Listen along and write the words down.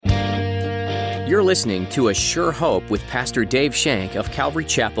You're listening to A Sure Hope with Pastor Dave Shank of Calvary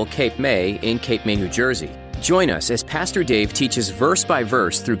Chapel, Cape May in Cape May, New Jersey. Join us as Pastor Dave teaches verse by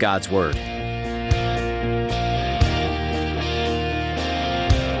verse through God's Word.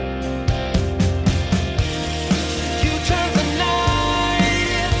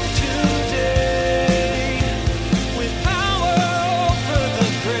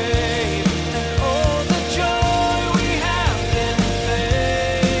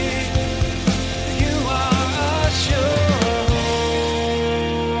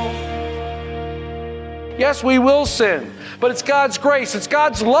 Yes, we will sin, but it's God's grace. It's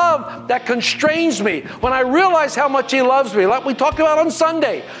God's love that constrains me. When I realize how much He loves me, like we talked about on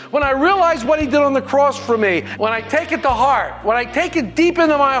Sunday, when I realize what He did on the cross for me, when I take it to heart, when I take it deep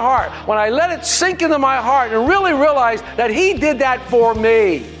into my heart, when I let it sink into my heart and really realize that He did that for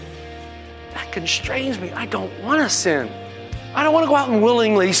me, that constrains me. I don't want to sin. I don't want to go out and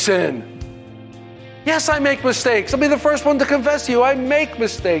willingly sin. Yes, I make mistakes. I'll be the first one to confess to you. I make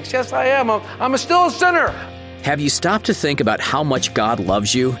mistakes. Yes, I am. I'm still a sinner. Have you stopped to think about how much God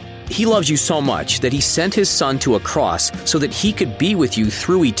loves you? He loves you so much that He sent His Son to a cross so that He could be with you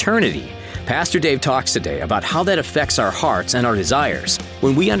through eternity. Pastor Dave talks today about how that affects our hearts and our desires.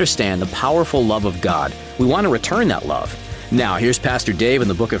 When we understand the powerful love of God, we want to return that love. Now, here's Pastor Dave in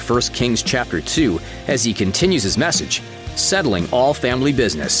the book of 1 Kings chapter 2 as he continues his message, Settling All Family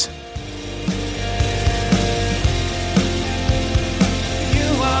Business.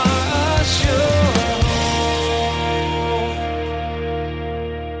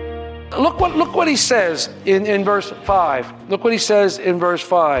 Look what he says in verse 5. Look what he says in verse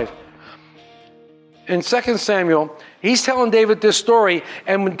 5. In 2 Samuel, he's telling David this story,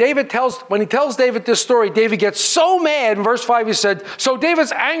 and when he tells David this story, David gets so mad. In verse 5 he said, "So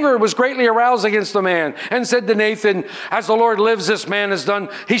David's anger was greatly aroused against the man, and said to Nathan, as the Lord lives, this man has done,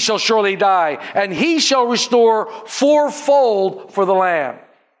 he shall surely die, and he shall restore fourfold for the lamb."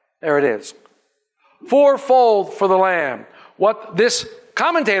 There it is. Fourfold for the lamb. What this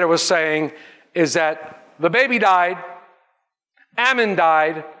commentator was saying is that the baby died, Ammon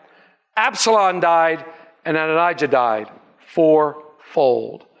died, Absalom died, and Adonijah died.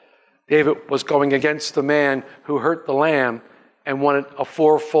 Fourfold. David was going against the man who hurt the lamb and wanted a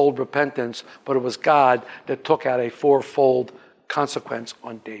fourfold repentance, but it was God that took out a fourfold consequence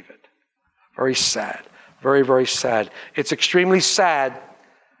on David. Very sad. Very, very sad. It's extremely sad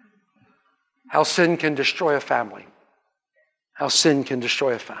how sin can destroy a family. How sin can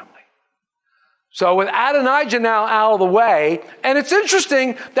destroy a family. So with Adonijah now out of the way, and it's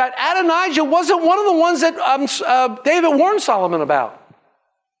interesting that Adonijah wasn't one of the ones that David warned Solomon about.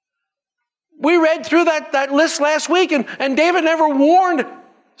 We read through that list last week, and David never warned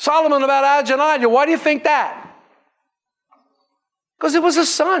Solomon about Adonijah. Why do you think that? Because it was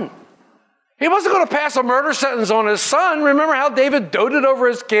his son. He wasn't going to pass a murder sentence on his son. Remember how David doted over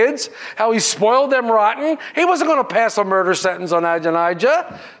his kids? How he spoiled them rotten? He wasn't going to pass a murder sentence on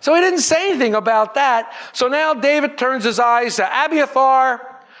Adonijah. So he didn't say anything about that. So now David turns his eyes to Abiathar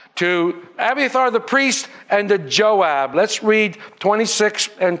the priest, and to Joab. Let's read 26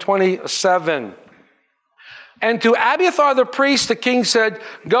 and 27. And to Abiathar the priest, the king said,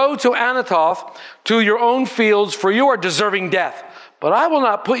 "Go to Anathoth, to your own fields, for you are deserving death. But I will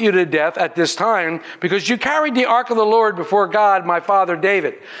not put you to death at this time, because you carried the ark of the Lord before God, my father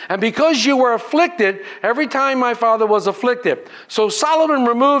David. And because you were afflicted every time my father was afflicted." So Solomon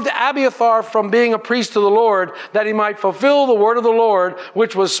removed Abiathar from being a priest to the Lord, that he might fulfill the word of the Lord,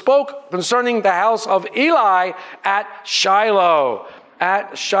 which was spoke concerning the house of Eli at Shiloh.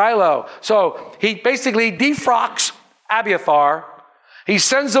 At Shiloh. So he basically defrocks Abiathar. He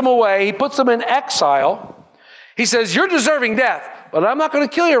sends him away. He puts him in exile. He says, "You're deserving death, but I'm not going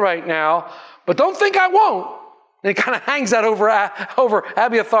to kill you right now. But don't think I won't." And he kind of hangs that over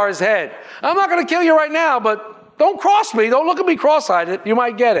Abiathar's head. "I'm not going to kill you right now, but don't cross me. Don't look at me cross-eyed. You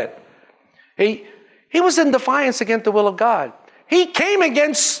might get it." He was in defiance against the will of God. He came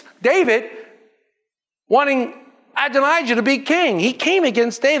against David, wanting Adonijah to be king. He came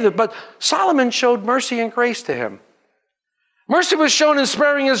against David, but Solomon showed mercy and grace to him. Mercy was shown in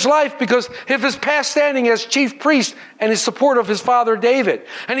sparing his life because of his past standing as chief priest and his support of his father David.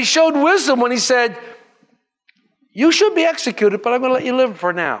 And he showed wisdom when he said, "You should be executed, but I'm going to let you live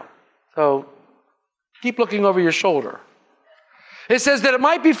for now. So keep looking over your shoulder." It says that it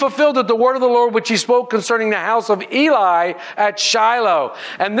might be fulfilled at the word of the Lord which he spoke concerning the house of Eli at Shiloh.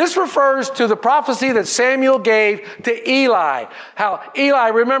 And this refers to the prophecy that Samuel gave to Eli. How Eli,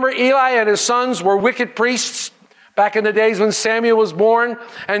 remember Eli and his sons were wicked priests? Back in the days when Samuel was born,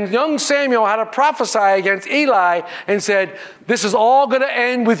 and young Samuel had to prophesy against Eli and said, this is all going to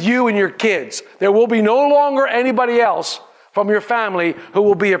end with you and your kids. There will be no longer anybody else from your family who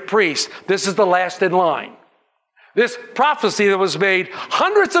will be a priest. This is the last in line. This prophecy that was made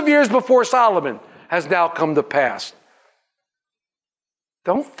hundreds of years before Solomon has now come to pass.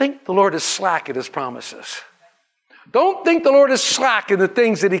 Don't think the Lord is slack in his promises. Don't think the Lord is slack in the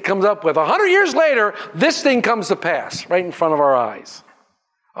things that he comes up with. 100 years later, this thing comes to pass right in front of our eyes.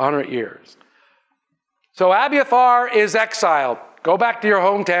 100 years. So Abiathar is exiled. Go back to your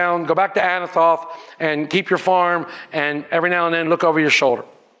hometown, go back to Anathoth, and keep your farm, and every now and then look over your shoulder.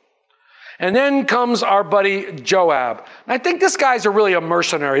 And then comes our buddy Joab. And I think this guy's really a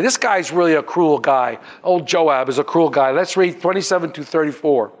mercenary. This guy's really a cruel guy. Old Joab is a cruel guy. Let's read 27 to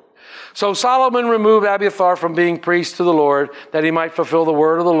 34. So Solomon removed Abiathar from being priest to the Lord, that he might fulfill the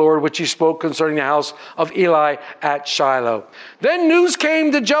word of the Lord, which he spoke concerning the house of Eli at Shiloh. Then news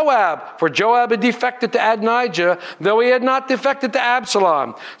came to Joab, for Joab had defected to Adonijah, though he had not defected to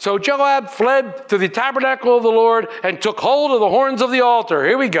Absalom. So Joab fled to the tabernacle of the Lord and took hold of the horns of the altar.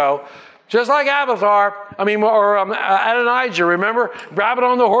 Here we go. Just like Adonijah, remember? Grabbing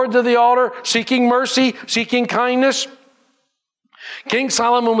on the horns of the altar, seeking mercy, seeking kindness. King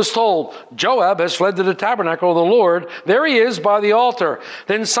Solomon was told, Joab has fled to the tabernacle of the Lord. There he is by the altar.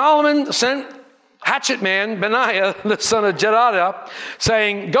 Then Solomon sent hatchet man Benaiah, the son of Jehoiada,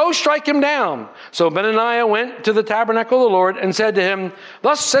 saying, go strike him down. So Benaiah went to the tabernacle of the Lord and said to him,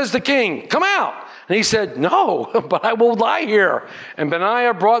 thus says the king, come out. And he said, no, but I will lie here. And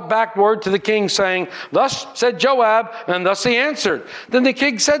Benaiah brought back word to the king, saying, thus said Joab, and thus he answered. Then the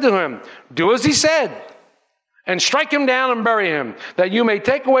king said to him, do as he said, and strike him down and bury him, that you may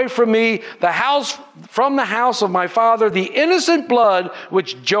take away from me from the house of my father the innocent blood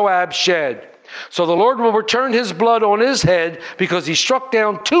which Joab shed. So the Lord will return his blood on his head, because he struck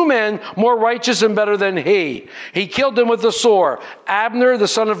down 2 men more righteous and better than he. He killed them with the sword, Abner the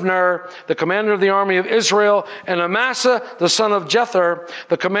son of Ner, the commander of the army of Israel, and Amasa the son of Jether,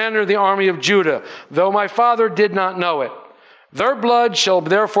 the commander of the army of Judah, though my father did not know it. Their blood shall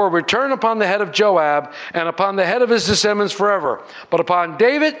therefore return upon the head of Joab and upon the head of his descendants forever. But upon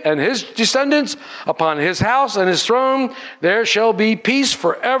David and his descendants, upon his house and his throne, there shall be peace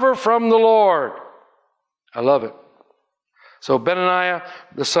forever from the Lord. I love it. So Benaiah,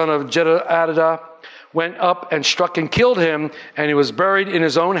 the son of Jehoiada, went up and struck and killed him, and he was buried in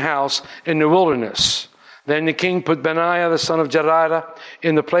his own house in the wilderness. Then the king put Benaiah, the son of Jehoiada,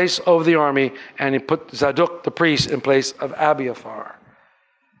 in the place of the army, and he put Zadok, the priest, in place of Abiathar.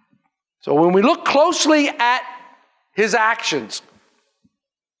 So when we look closely at his actions,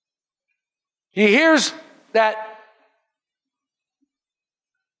 he hears that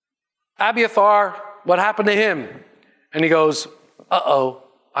Abiathar, what happened to him? And he goes, uh-oh,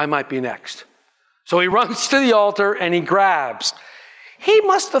 I might be next. So he runs to the altar and he grabs. He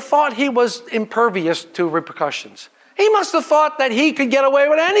must have thought he was impervious to repercussions. He must have thought that he could get away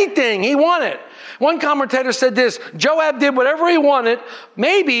with anything he wanted. One commentator said this, Joab did whatever he wanted,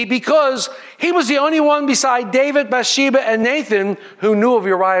 maybe because he was the only one beside David, Bathsheba, and Nathan who knew of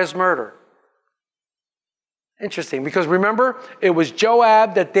Uriah's murder. Interesting, because remember, it was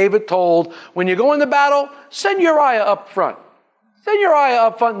Joab that David told, when you go into battle, send Uriah up front. Send Uriah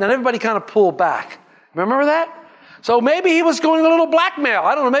up front, and then everybody kind of pulled back. Remember that? So maybe he was going a little blackmail.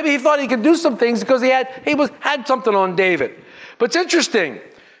 I don't know. Maybe he thought he could do some things because he had something on David. But it's interesting.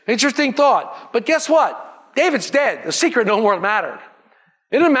 Interesting thought. But guess what? David's dead. The secret no more mattered.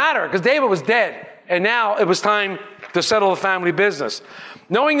 It didn't matter because David was dead. And now it was time to settle the family business.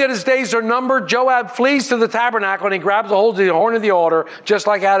 Knowing that his days are numbered, Joab flees to the tabernacle and he grabs a hold of the horn of the altar, just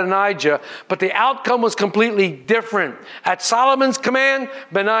like Adonijah. But the outcome was completely different. At Solomon's command,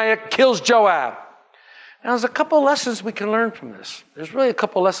 Benaiah kills Joab. Now, there's a couple of lessons we can learn from this. There's really a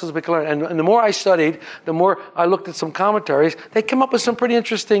couple of lessons we can learn. And the more I studied, the more I looked at some commentaries, they came up with some pretty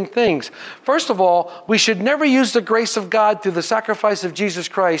interesting things. First of all, we should never use the grace of God through the sacrifice of Jesus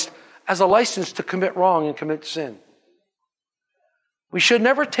Christ as a license to commit wrong and commit sin. We should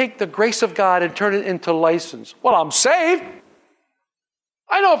never take the grace of God and turn it into license. Well, I'm saved.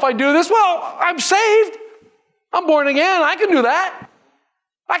 I know if I do this, well, I'm saved. I'm born again. I can do that.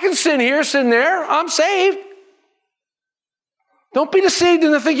 I can sin here, sin there. I'm saved. Don't be deceived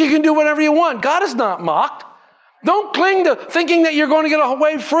into thinking you can do whatever you want. God is not mocked. Don't cling to thinking that you're going to get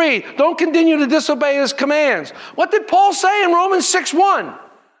away free. Don't continue to disobey his commands. What did Paul say in Romans 6:1?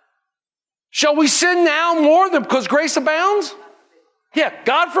 Shall we sin now more than because grace abounds? Yeah,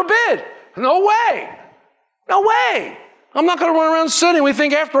 God forbid. No way. No way. I'm not going to run around sinning. We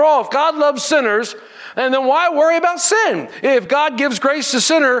think, after all, if God loves sinners, And then why worry about sin? If God gives grace to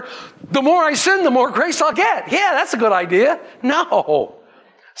sinner, the more I sin, the more grace I'll get. Yeah, that's a good idea. No.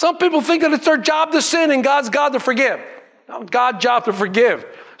 Some people think that it's their job to sin and God's God to forgive. No, God's job to forgive.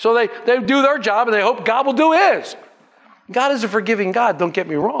 So they do their job and they hope God will do his. God is a forgiving God, don't get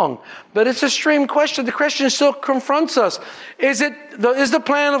me wrong. But it's a strange question. The question still confronts us. Is the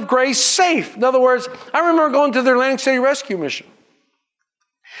plan of grace safe? In other words, I remember going to the Atlantic City Rescue Mission.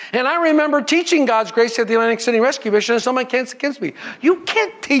 And I remember teaching God's grace at the Atlantic City Rescue Mission, and someone came against me. You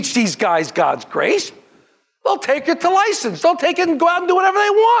can't teach these guys God's grace. They'll take it to license. They'll take it and go out and do whatever they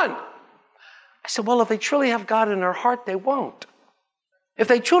want. I said, well, if they truly have God in their heart, they won't. If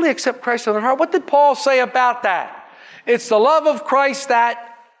they truly accept Christ in their heart, what did Paul say about that? It's the love of Christ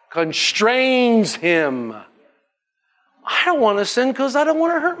that constrains him. I don't want to sin because I don't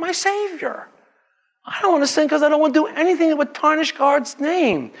want to hurt my Savior. I don't want to sin because I don't want to do anything that would tarnish God's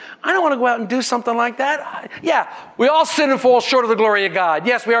name. I don't want to go out and do something like that. Yeah, we all sin and fall short of the glory of God.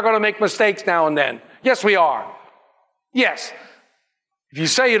 Yes, we are going to make mistakes now and then. Yes, we are. Yes. If you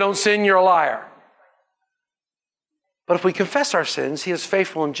say you don't sin, you're a liar. But if we confess our sins, he is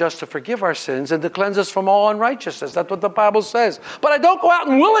faithful and just to forgive our sins and to cleanse us from all unrighteousness. That's what the Bible says. But I don't go out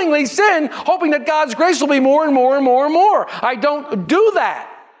and willingly sin, hoping that God's grace will be more and more and more and more. I don't do that.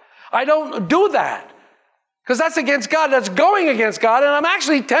 I don't do that. Because that's against God. That's going against God. And I'm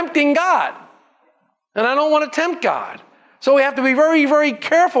actually tempting God. And I don't want to tempt God. So we have to be very, very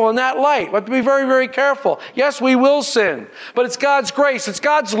careful in that light. We have to be very, very careful. Yes, we will sin. But it's God's grace. It's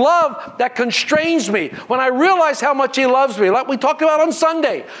God's love that constrains me. When I realize how much he loves me, like we talked about on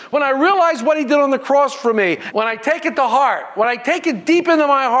Sunday, when I realize what he did on the cross for me, when I take it to heart, when I take it deep into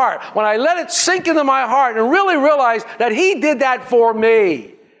my heart, when I let it sink into my heart and really realize that he did that for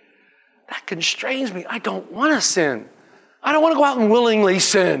me, that constrains me. I don't want to sin. I don't want to go out and willingly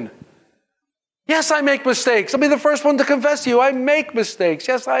sin. Yes, I make mistakes. I'll be the first one to confess to you. I make mistakes.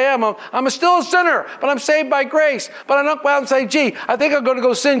 Yes, I am. I'm still a sinner, but I'm saved by grace. But I don't go out and say, gee, I think I'm going to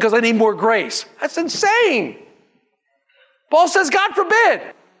go sin because I need more grace. That's insane. Paul says, God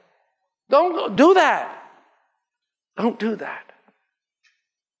forbid. Don't do that. Don't do that.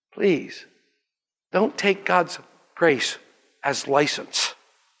 Please, don't take God's grace as license.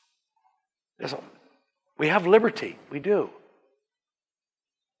 We have liberty. We do.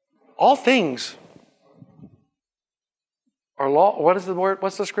 All things are law. What is the word?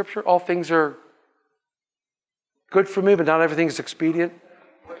 What's the scripture? All things are good for me, but not everything is expedient.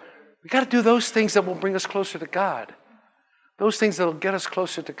 We got to do those things that will bring us closer to God. Those things that will get us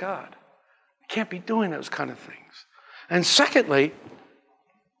closer to God. We can't be doing those kind of things. And secondly,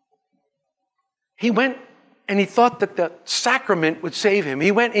 he went and he thought that the sacrament would save him.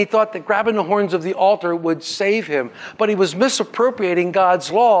 He went and he thought that grabbing the horns of the altar would save him. But he was misappropriating God's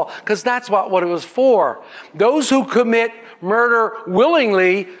law because that's what it was for. Those who commit murder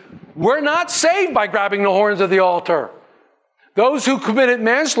willingly were not saved by grabbing the horns of the altar. Those who committed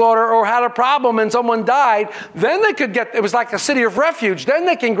manslaughter or had a problem and someone died, then they could it was like a city of refuge. Then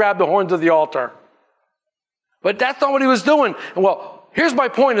they can grab the horns of the altar. But that's not what he was doing. Well, here's my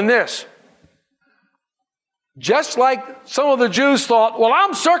point in this. Just like some of the Jews thought, well,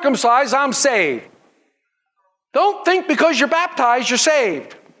 I'm circumcised, I'm saved. Don't think because you're baptized, you're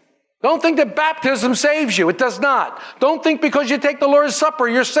saved. Don't think that baptism saves you. It does not. Don't think because you take the Lord's Supper,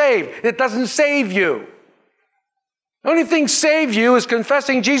 you're saved. It doesn't save you. The only thing save you is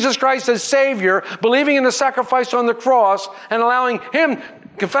confessing Jesus Christ as Savior, believing in the sacrifice on the cross, and allowing him,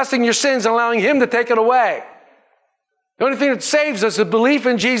 confessing your sins and allowing him to take it away. The only thing that saves us is belief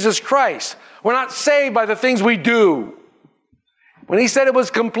in Jesus Christ. We're not saved by the things we do. When he said it was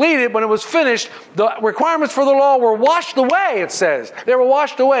completed, when it was finished, the requirements for the law were washed away, it says. They were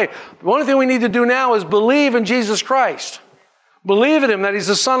washed away. The only thing we need to do now is believe in Jesus Christ. Believe in him, that he's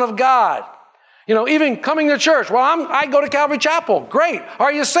the Son of God. You know, even coming to church. Well, I go to Calvary Chapel. Great.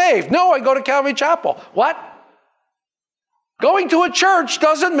 Are you saved? No, I go to Calvary Chapel. What? Going to a church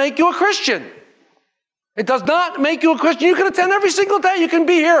doesn't make you a Christian. It does not make you a Christian. You can attend every single day. You can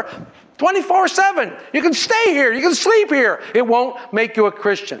be here 24/7. You can stay here. You can sleep here. It won't make you a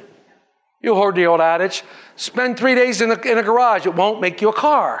Christian. You heard the old adage, spend 3 days in a garage. It won't make you a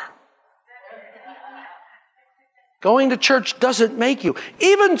car. Going to church doesn't make you.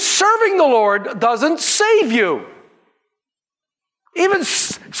 Even serving the Lord doesn't save you. Even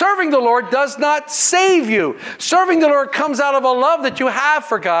serving the Lord does not save you. Serving the Lord comes out of a love that you have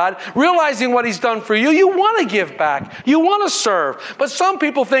for God, realizing what he's done for you. You want to give back. You want to serve. But some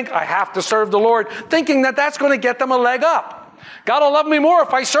people think, I have to serve the Lord, thinking that that's going to get them a leg up. God will love me more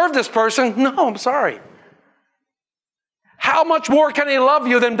if I serve this person. No, I'm sorry. How much more can he love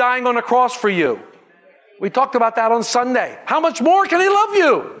you than dying on the cross for you? We talked about that on Sunday. How much more can he love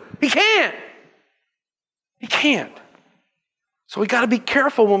you? He can't. He can't. So we got to be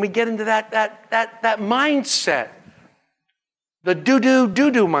careful when we get into that mindset. The do-do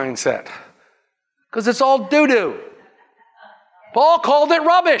mindset. Because it's all do-do. Paul called it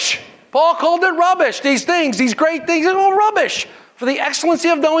rubbish. Paul called it rubbish. These things, these great things, are all rubbish for the excellency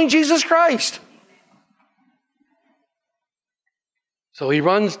of knowing Jesus Christ. So he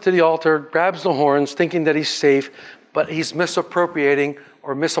runs to the altar, grabs the horns, thinking that he's safe, but he's misappropriating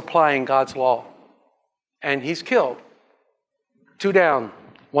or misapplying God's law. And he's killed. 2 down,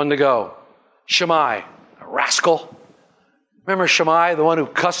 1 to go. Shammai, a rascal. Remember Shammai, the one who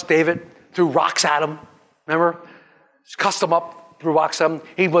cussed David, threw rocks at him? Remember? Just cussed him up, threw rocks at him.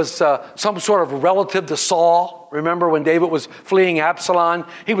 He was some sort of relative to Saul. Remember when David was fleeing Absalom?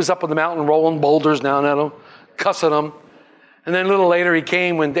 He was up on the mountain rolling boulders down at him, cussing him. And then a little later he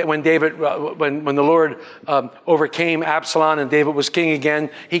came when the Lord overcame Absalom and David was king again.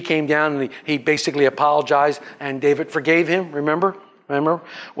 He came down and he basically apologized and David forgave him. Remember?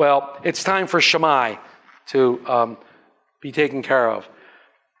 Well, it's time for Shammai to be taken care of.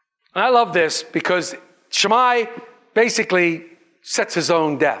 And I love this because Shammai basically sets his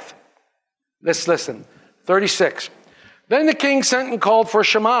own death. Let's listen. 36. Then the king sent and called for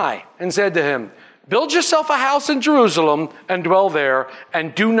Shammai and said to him, build yourself a house in Jerusalem and dwell there,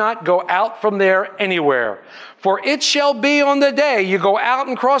 and do not go out from there anywhere. For it shall be on the day you go out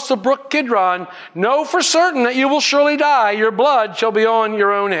and cross the brook Kidron, know for certain that you will surely die. Your blood shall be on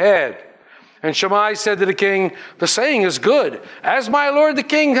your own head. And Shammai said to the king, the saying is good. As my lord the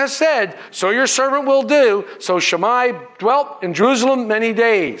king has said, so your servant will do. So Shammai dwelt in Jerusalem many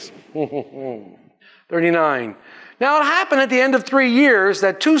days. 39. Now it happened at the end of 3 years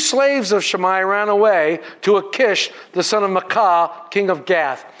that 2 slaves of Shammai ran away to Achish, the son of Maacah, king of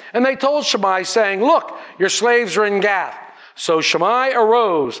Gath. And they told Shammai, saying, look, your slaves are in Gath. So Shammai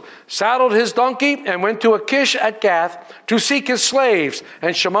arose, saddled his donkey, and went to Achish at Gath to seek his slaves.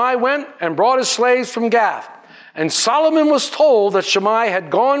 And Shammai went and brought his slaves from Gath. And Solomon was told that Shammai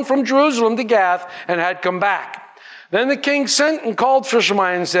had gone from Jerusalem to Gath and had come back. Then the king sent and called for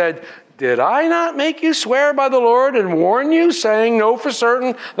Shammai and said, did I not make you swear by the Lord and warn you, saying, know for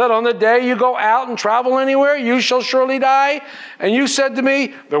certain that on the day you go out and travel anywhere, you shall surely die? And you said to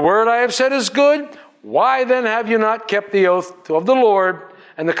me, the word I have said is good. Why then have you not kept the oath of the Lord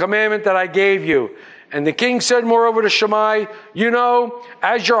and the commandment that I gave you? And the king said moreover to Shammai, you know,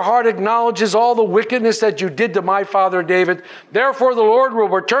 as your heart acknowledges all the wickedness that you did to my father David, therefore the Lord will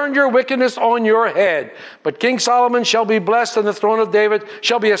return your wickedness on your head. But King Solomon shall be blessed, and the throne of David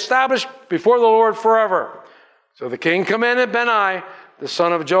shall be established before the Lord forever. So the king commanded Benai, the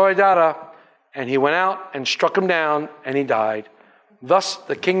son of Jehoiada, and he went out and struck him down, and he died. Thus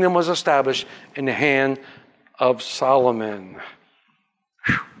the kingdom was established in the hand of Solomon.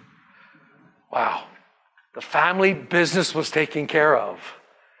 Whew. Wow. The family business was taken care of.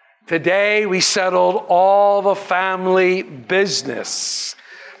 Today we settled all the family business.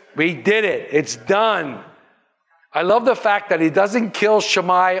 We did it. It's done. I love the fact that he doesn't kill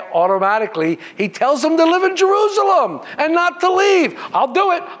Shammai automatically. He tells him to live in Jerusalem and not to leave. I'll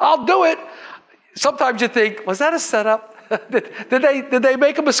do it. Sometimes you think, was that a setup? Did they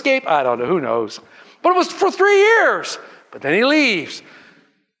make him escape? I don't know. Who knows? But it was for 3 years. But then he leaves.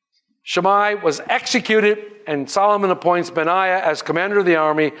 Shammai was executed, and Solomon appoints Benaiah as commander of the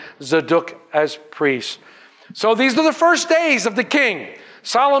army, Zadok as priest. So these are the first days of the king.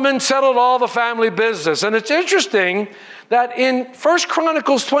 Solomon settled all the family business. And it's interesting that in 1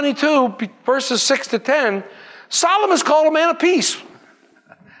 Chronicles 22, verses 6 to 10, Solomon is called a man of peace.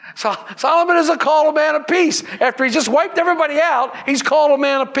 Solomon is called a man of peace. After he just wiped everybody out, he's called a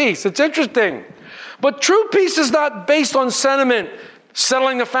man of peace. It's interesting. But true peace is not based on sentiment,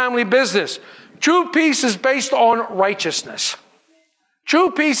 settling the family business. True peace is based on righteousness.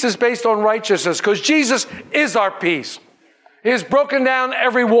 True peace is based on righteousness because Jesus is our peace. He has broken down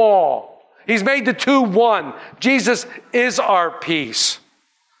every wall. He's made the two one. Jesus is our peace.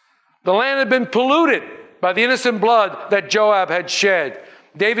 The land had been polluted by the innocent blood that Joab had shed.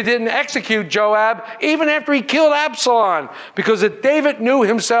 David didn't execute Joab even after he killed Absalom because if David knew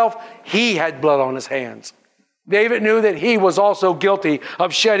himself, he had blood on his hands. David knew that he was also guilty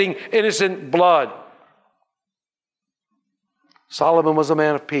of shedding innocent blood. Solomon was a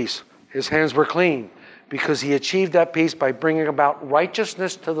man of peace. His hands were clean because he achieved that peace by bringing about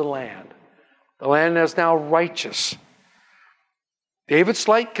righteousness to the land. The land is now righteous. David's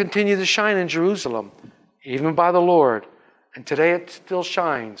light continued to shine in Jerusalem, even by the Lord. And today it still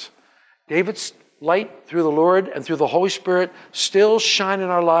shines. David's light through the Lord and through the Holy Spirit still shine in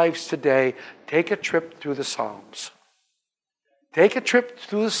our lives today, take a trip through the Psalms. Take a trip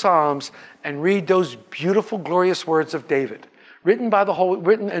through the Psalms and read those beautiful, glorious words of David, written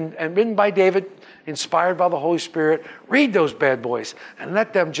by David, inspired by the Holy Spirit. Read those bad boys and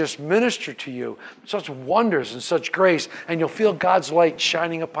let them just minister to you such wonders and such grace, and you'll feel God's light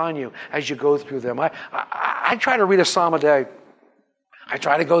shining upon you as you go through them. I try to read a psalm a day. I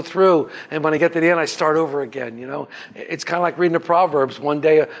try to go through, and when I get to the end, I start over again. You know, it's kind of like reading the Proverbs one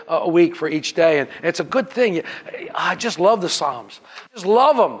day a week for each day, and it's a good thing. I just love the Psalms. I just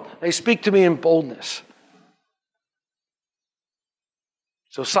love them. They speak to me in boldness.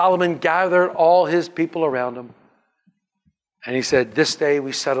 So Solomon gathered all his people around him, and he said, this day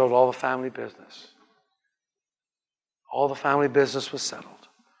we settled all the family business. All the family business was settled,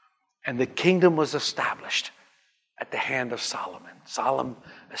 and the kingdom was established at the hand of Solomon. Solomon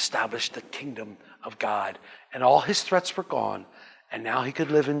established the kingdom of God, and all his threats were gone, and now he could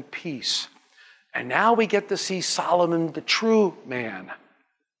live in peace. And now we get to see Solomon, the true man.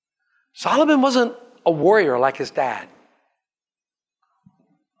 Solomon wasn't a warrior like his dad.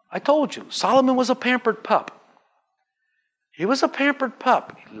 I told you, Solomon was a pampered pup. He was a pampered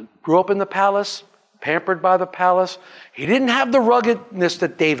pup. He grew up in the palace, pampered by the palace. He didn't have the ruggedness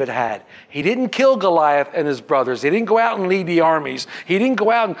that David had. He didn't kill Goliath and his brothers. He didn't go out and lead the armies. He didn't go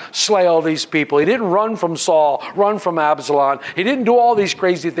out and slay all these people. He didn't run from Saul, run from Absalom. He didn't do all these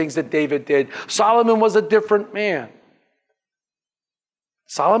crazy things that David did. Solomon was a different man.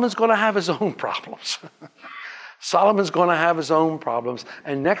 Solomon's going to have his own problems. Solomon's going to have his own problems.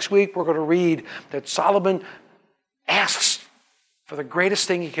 And next week we're going to read that Solomon asks for the greatest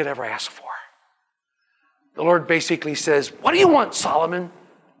thing he could ever ask for. The Lord basically says, what do you want, Solomon?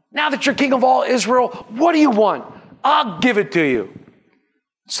 Now that you're king of all Israel, what do you want? I'll give it to you.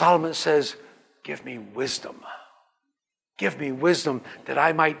 Solomon says, give me wisdom. Give me wisdom that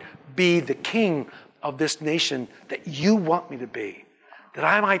I might be the king of this nation that you want me to be. That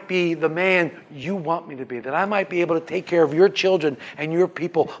I might be the man you want me to be. That I might be able to take care of your children and your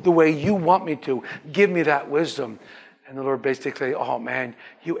people the way you want me to. Give me that wisdom. And the Lord basically, oh man,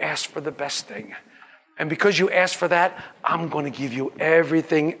 you asked for the best thing. And because you asked for that, I'm going to give you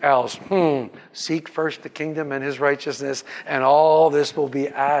everything else. Seek first the kingdom and his righteousness, and all this will be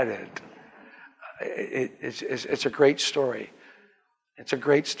added. It's a great story. It's a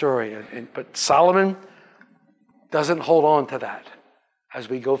great story. But Solomon doesn't hold on to that. As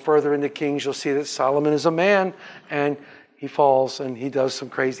we go further into Kings, you'll see that Solomon is a man, and he falls, and he does some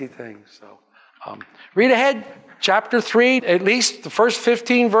crazy things. So read ahead, chapter 3, at least the first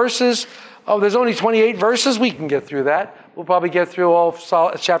 15 verses. Oh, there's only 28 verses. We can get through that. We'll probably get through all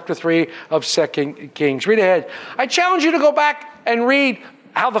of chapter 3 of 2 Kings. Read ahead. I challenge you to go back and read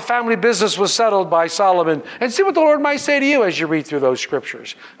how the family business was settled by Solomon and see what the Lord might say to you as you read through those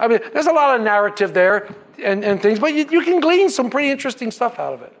scriptures. I mean, there's a lot of narrative there and things, but you can glean some pretty interesting stuff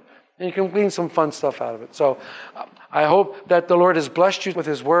out of it. And you can glean some fun stuff out of it. So I hope that the Lord has blessed you with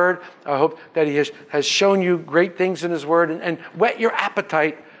his word. I hope that he has shown you great things in his word and whet your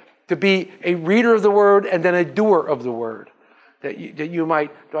appetite to be a reader of the word and then a doer of the word, that you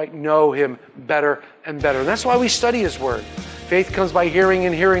might know him better and better. And that's why we study his word. Faith comes by hearing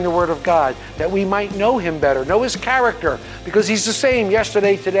and hearing the word of God, that we might know him better, know his character, because he's the same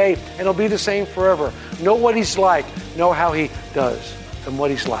yesterday, today, and he'll be the same forever. Know what he's like, know how he does, and what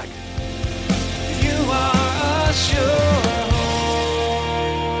he's like. You are a sure.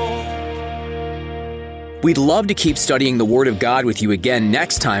 We'd love to keep studying the Word of God with you again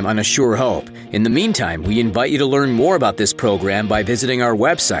next time on A Sure Hope. In the meantime, we invite you to learn more about this program by visiting our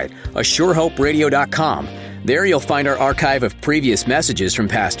website, ASureHopeRadio.com. There you'll find our archive of previous messages from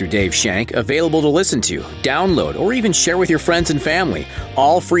Pastor Dave Shank available to listen to, download, or even share with your friends and family,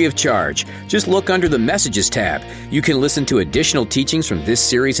 all free of charge. Just look under the Messages tab. You can listen to additional teachings from this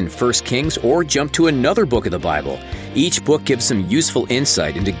series in 1 Kings or jump to another book of the Bible. Each book gives some useful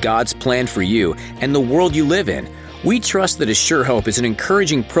insight into God's plan for you and the world you live in. We trust that A Sure Hope is an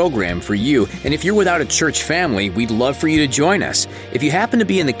encouraging program for you, and if you're without a church family, we'd love for you to join us. If you happen to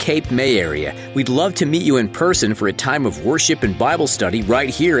be in the Cape May area, we'd love to meet you in person for a time of worship and Bible study right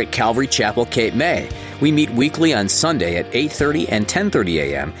here at Calvary Chapel, Cape May. We meet weekly on Sunday at 8:30 and 10:30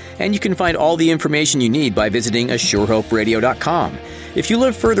 a.m., and you can find all the information you need by visiting ASureHopeRadio.com. If you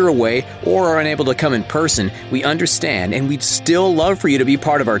live further away or are unable to come in person, we understand, and we'd still love for you to be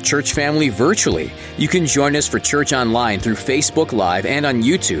part of our church family virtually. You can join us for church online through Facebook Live and on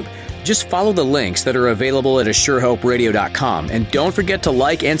YouTube. Just follow the links that are available at ASureHopeRadio.com, and don't forget to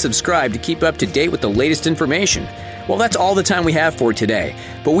like and subscribe to keep up to date with the latest information. Well, that's all the time we have for today,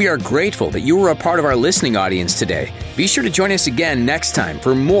 but we are grateful that you were a part of our listening audience today. Be sure to join us again next time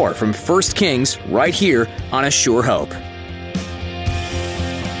for more from 1 Kings right here on A Sure Hope.